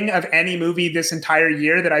ending of any movie this entire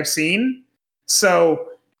year that I've seen. So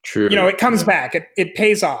true, it comes back. It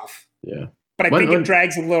pays off. Yeah, but I think it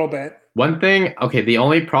drags a little bit. One thing, okay, the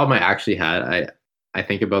only problem I actually had, I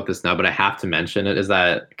think about this now, but I have to mention it, is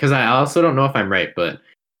that because I also don't know if I'm right, but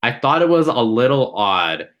I thought it was a little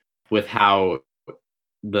odd with how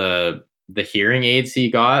the hearing aids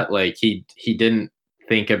he got, like he didn't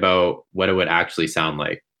think about what it would actually sound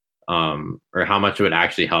like, or how much it would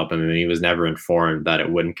actually help him, and he was never informed that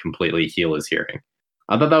it wouldn't completely heal his hearing.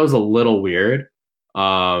 I thought that was a little weird,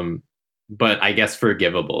 but I guess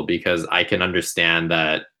forgivable, because I can understand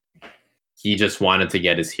that he just wanted to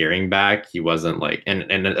get his hearing back. He wasn't like, and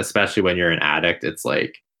especially when you're an addict, it's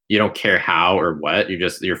like you don't care how or what,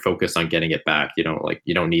 you're focused on getting it back. You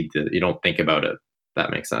don't think about it. If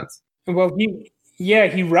that makes sense. Well,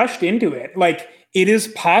 he rushed into it. Like, it is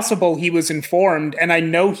possible he was informed, and I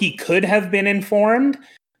know he could have been informed,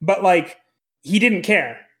 but like, he didn't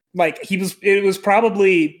care. Like, it was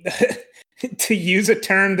probably, to use a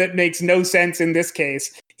term that makes no sense in this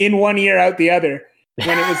case, in one ear out the other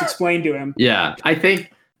when it was explained to him. Yeah, I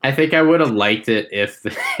think I would have liked it if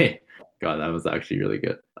God, that was actually really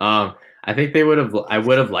good. I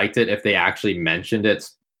would have liked it if they actually mentioned it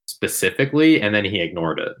specifically and then he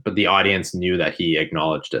ignored it, but the audience knew that he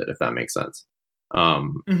acknowledged it, if that makes sense.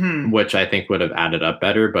 Which I think would have added up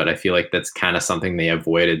better, but I feel like that's kind of something they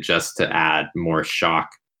avoided just to add more shock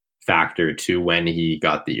factor to when he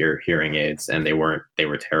got the hearing aids, and they were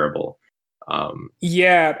terrible.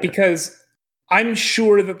 Because I'm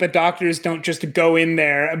sure that the doctors don't just go in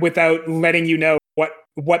there without letting you know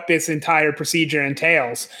what this entire procedure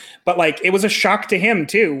entails. But like, it was a shock to him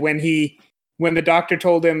too when the doctor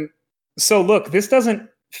told him, so look, this doesn't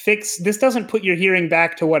put your hearing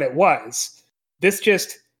back to what it was. This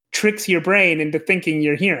just tricks your brain into thinking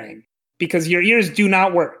you're hearing, because your ears do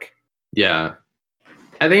not work. Yeah.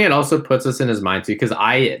 I think it also puts us in his mind too, because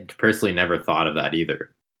I personally never thought of that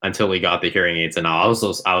either until he got the hearing aids. And I was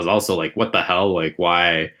also like, what the hell? Like,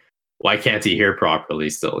 why can't he hear properly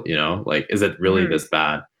still? You know, like, is it really this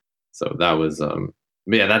bad? So that was,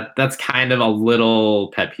 that's kind of a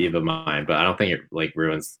little pet peeve of mine, but I don't think it like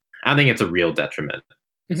ruins. I don't think it's a real detriment.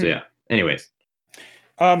 So yeah. Anyways.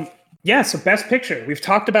 So Best Picture. We've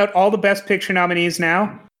talked about all the Best Picture nominees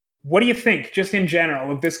now. What do you think, just in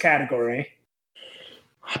general, of this category?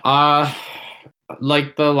 Like,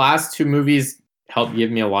 the last two movies helped give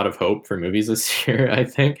me a lot of hope for movies this year, I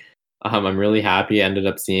think. I'm really happy I ended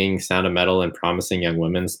up seeing Sound of Metal and Promising Young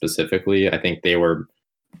Women specifically. I think they were,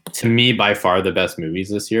 to me, by far the best movies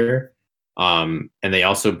this year. And they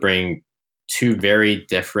also bring two very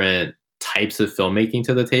different types of filmmaking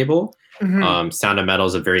to the table. Sound of Metal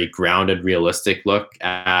is a very grounded, realistic look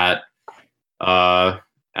at a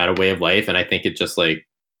way of life, and I think it just like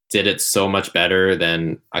did it so much better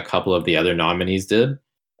than a couple of the other nominees did.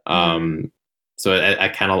 So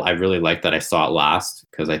I really like that I saw it last,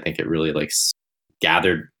 because I think it really like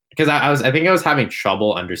gathered, because I think I was having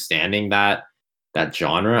trouble understanding that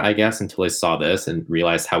genre, I guess, until I saw this and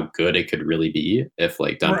realized how good it could really be if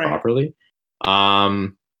like done properly.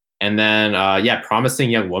 And then Promising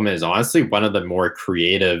Young Woman is honestly one of the more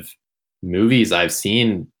creative movies I've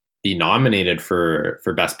seen be nominated for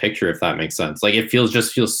Best Picture, if that makes sense. Like, it feels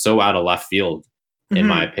so out of left field, in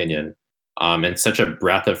my opinion. And such a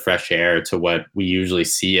breath of fresh air to what we usually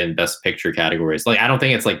see in Best Picture categories. Like, I don't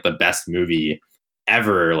think it's like the best movie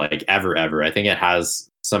ever, like ever. I think it has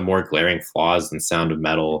some more glaring flaws than Sound of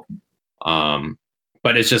Metal.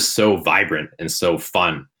 But it's just so vibrant and so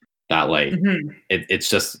fun that like it's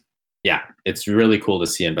just, it's really cool to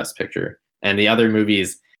see in Best Picture. And the other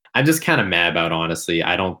movies, I'm just kind of mad about, honestly.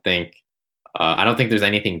 I don't think there's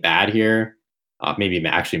anything bad here. Maybe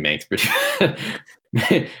actually Manx,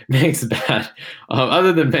 Manx bad.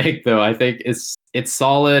 Other than Mank, though, I think it's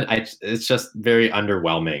solid. It's just very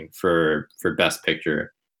underwhelming for Best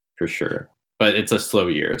Picture, for sure. But it's a slow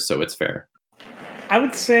year, so it's fair. I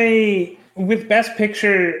would say with Best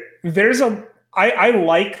Picture, I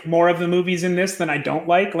like more of the movies in this than I don't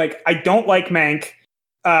like. Like, I don't like Mank.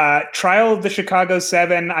 Trial of the Chicago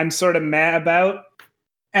 7, I'm sort of meh about.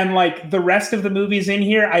 And like, the rest of the movies in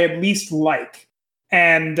here, I at least like.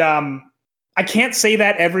 And I can't say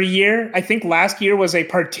that every year. I think last year was a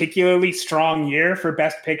particularly strong year for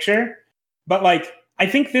Best Picture. But like, I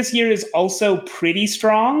think this year is also pretty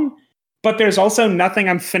strong. But there's also nothing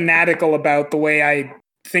I'm fanatical about the way I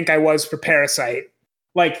think I was for Parasite.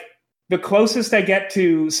 Like, the closest I get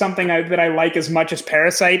to something that I like as much as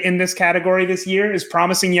Parasite in this category this year is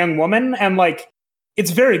Promising Young Woman. And like,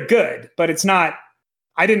 it's very good, but it's not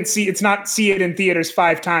see it in theaters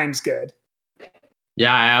 5 times good.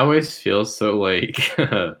 Yeah, I always feel so like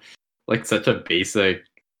like such a basic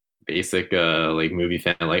like movie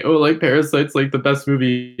fan, like, oh, like Parasite's like the best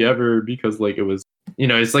movie ever because like it was,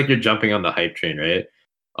 it's like you're jumping on the hype train, right?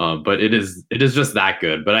 But it is just that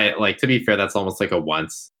good. But I like, to be fair, that's almost like a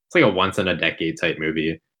once in a decade type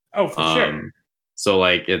movie. Oh, for sure. So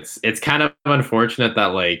like it's kind of unfortunate that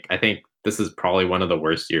like I think this is probably one of the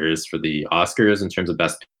worst years for the Oscars in terms of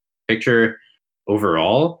Best Picture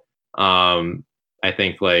overall. I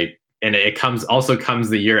think like, and it comes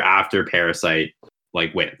the year after Parasite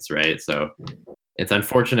like wins, right? So it's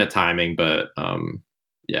unfortunate timing, but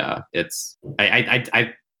yeah, it's I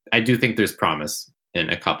do think there's promise in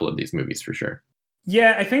a couple of these movies for sure.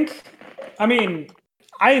 Yeah,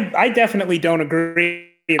 I definitely don't agree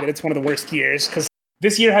that it's one of the worst years, because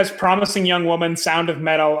this year has Promising Young Woman, Sound of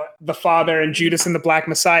Metal, The Father, and Judas and the Black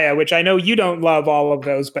Messiah, which I know you don't love all of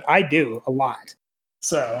those, but I do a lot.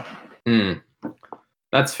 So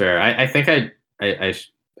that's fair. I think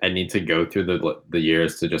I need to go through the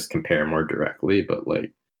years to just compare more directly, but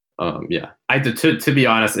like yeah, to be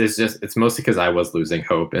honest, it's mostly because I was losing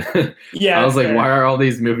hope. Yeah, I was like, fair. why are all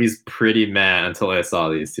these movies pretty meh until I saw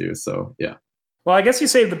these two? So yeah. Well, I guess you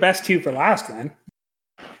saved the best two for last then.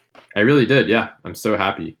 I really did. Yeah, I'm so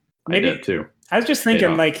happy. Maybe, I did too. I was just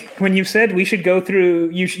thinking, like, when you said we should go through,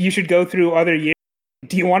 you should go through other years.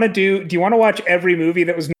 Do you want to watch every movie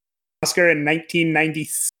that was an Oscar in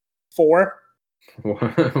 1994?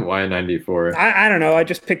 Why 94? I don't know. I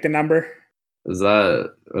just picked a number.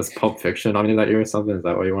 Was Pulp Fiction nominated that year or something? Is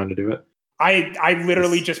that why you wanted to do it? I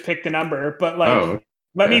literally just picked a number, but like,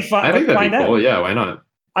 let me find. I think that'd be cool. Yeah, why not?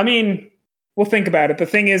 I mean, we'll think about it. The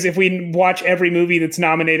thing is, if we watch every movie that's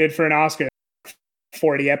nominated for an Oscar,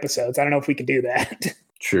 40 episodes. I don't know if we could do that.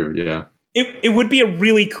 True. Yeah. It would be a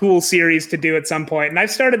really cool series to do at some point. And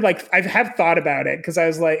I've started I have thought about it because I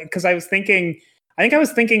was thinking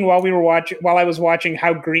while I was watching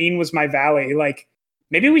How Green Was My Valley, like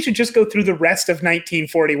maybe we should just go through the rest of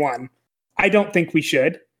 1941. I don't think we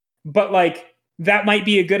should, but like that might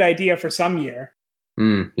be a good idea for some year.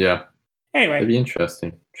 Yeah. Anyway, it'd be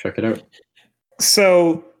interesting. Check it out.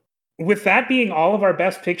 So with that being all of our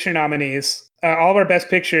Best Picture nominees, all the Best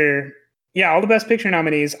Picture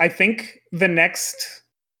nominees, I think the next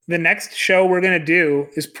show we're going to do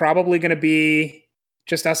is probably going to be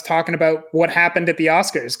just us talking about what happened at the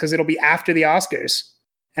Oscars, because it'll be after the Oscars.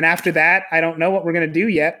 And after that, I don't know what we're going to do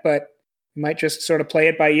yet, but we might just sort of play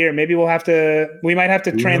it by ear. Maybe we might have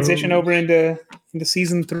to transition over into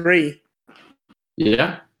season 3.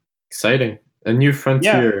 Yeah. Exciting. A new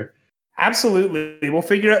frontier. Yeah, absolutely.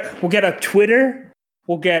 We'll get a Twitter.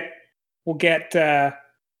 We'll get like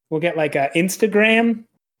a Instagram.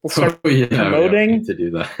 We'll start promoting. To do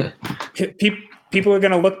that. People are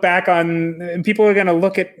going to look back people are going to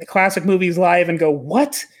look at Classic Movies Live and go,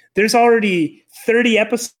 what? There's already 30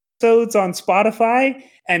 episodes on Spotify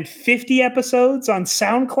and 50 episodes on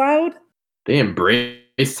SoundCloud. They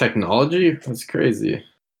embrace technology? That's crazy.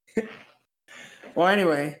 Well,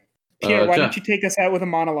 anyway, Pierre, why don't you take us out with a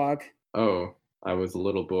monologue? Oh, I was a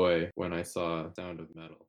little boy when I saw Sound of Metal.